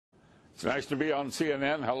It's nice to be on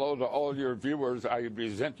CNN. Hello to all your viewers. I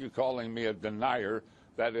resent you calling me a denier.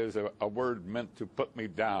 That is a word meant to put me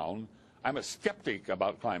down. I'm a skeptic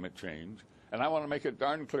about climate change, and I want to make it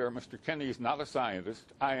darn clear, Mr. Kenney's not a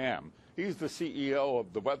scientist. I am. He's the CEO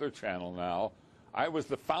of the Weather Channel now. I was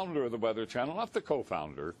the founder of the Weather Channel, not the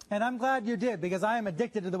co-founder. And I'm glad you did, because I am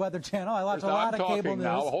addicted to the Weather Channel. I watch a lot of cable news.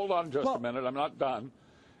 Now, hold on just a minute. I'm not done.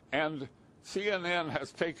 And CNN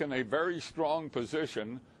has taken a very strong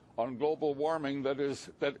position on global warming that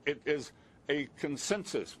it is a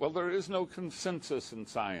consensus. Well, there is no consensus in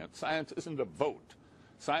science. Science isn't a vote.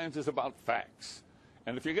 Science is about facts.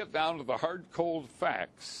 And if you get down to the hard, cold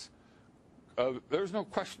facts, there's no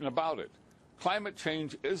question about it. Climate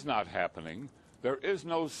change is not happening. There is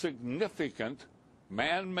no significant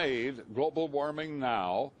man-made global warming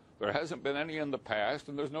now. There hasn't been any in the past,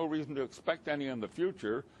 and there's no reason to expect any in the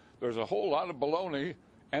future. There's a whole lot of baloney,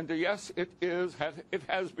 and yes, it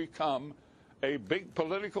has become a big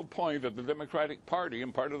political point of the Democratic Party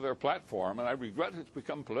and part of their platform, and I regret it's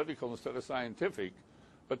become political instead of scientific,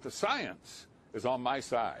 but the science is on my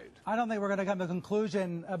side. I don't think we're going to come to a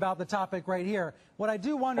conclusion about the topic right here. What I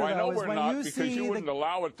do wonder, though, is when you see... because you wouldn't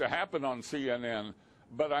allow it to happen on CNN,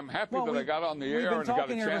 but I'm happy that I got on the air and got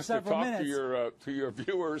a chance to talk to your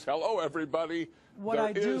viewers. Hello, everybody.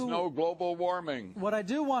 There is no global warming. What I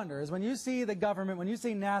do wonder is when you see the government, when you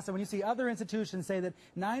see NASA, when you see other institutions say that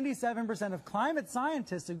 97% of climate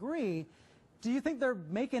scientists agree, do you think they're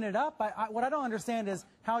making it up? What I don't understand is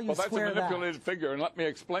how you square that. Well, that's a manipulated figure, and let me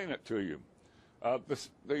explain it to you.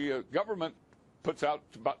 The government puts out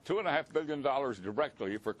about $2.5 billion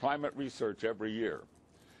directly for climate research every year.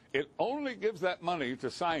 It only gives that money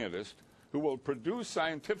to scientists who will produce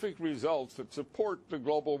scientific results that support the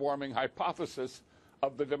global warming hypothesis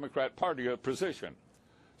of the Democrat Party position.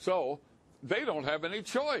 So they don't have any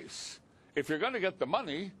choice. If you're going to get the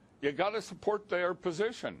money, you got to support their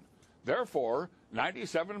position. Therefore,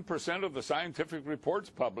 97% of the scientific reports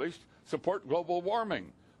published support global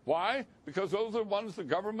warming. Why? Because those are the ones the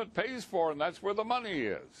government pays for, and that's where the money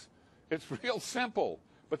is. It's real simple.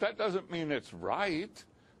 But that doesn't mean it's right.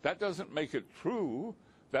 That doesn't make it true.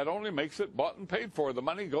 That only makes it bought and paid for. The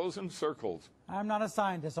money goes in circles. I'm not a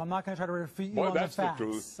scientist, so I'm not going to try to refute you on the facts. That's the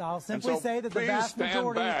truth. I'll simply say that the vast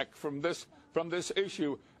majority... Please stand back from this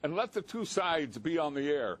issue and let the two sides be on the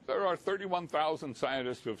air. There are 31,000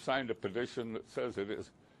 scientists who have signed a petition that says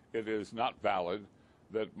it is not valid,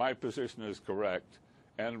 that my position is correct.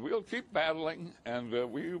 And we'll keep battling, and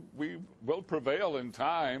we will prevail in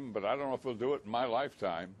time, but I don't know if we'll do it in my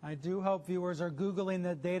lifetime. I do hope viewers are Googling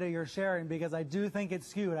the data you're sharing, because I do think it's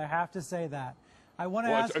skewed. I have to say that. I want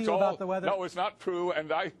to ask you about the weather. No, it's not true,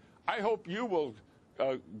 and I hope you will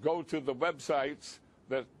go to the websites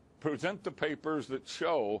that present the papers that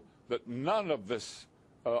show that none of this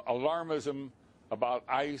alarmism about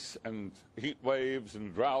ice and heat waves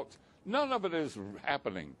and droughts, none of it is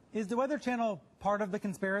happening. Is the Weather Channel part of the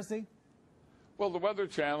conspiracy? Well, the Weather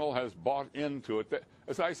Channel has bought into it.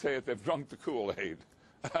 As I say it, they've drunk the Kool-Aid.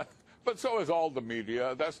 But so has all the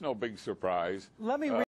media. That's no big surprise. Let me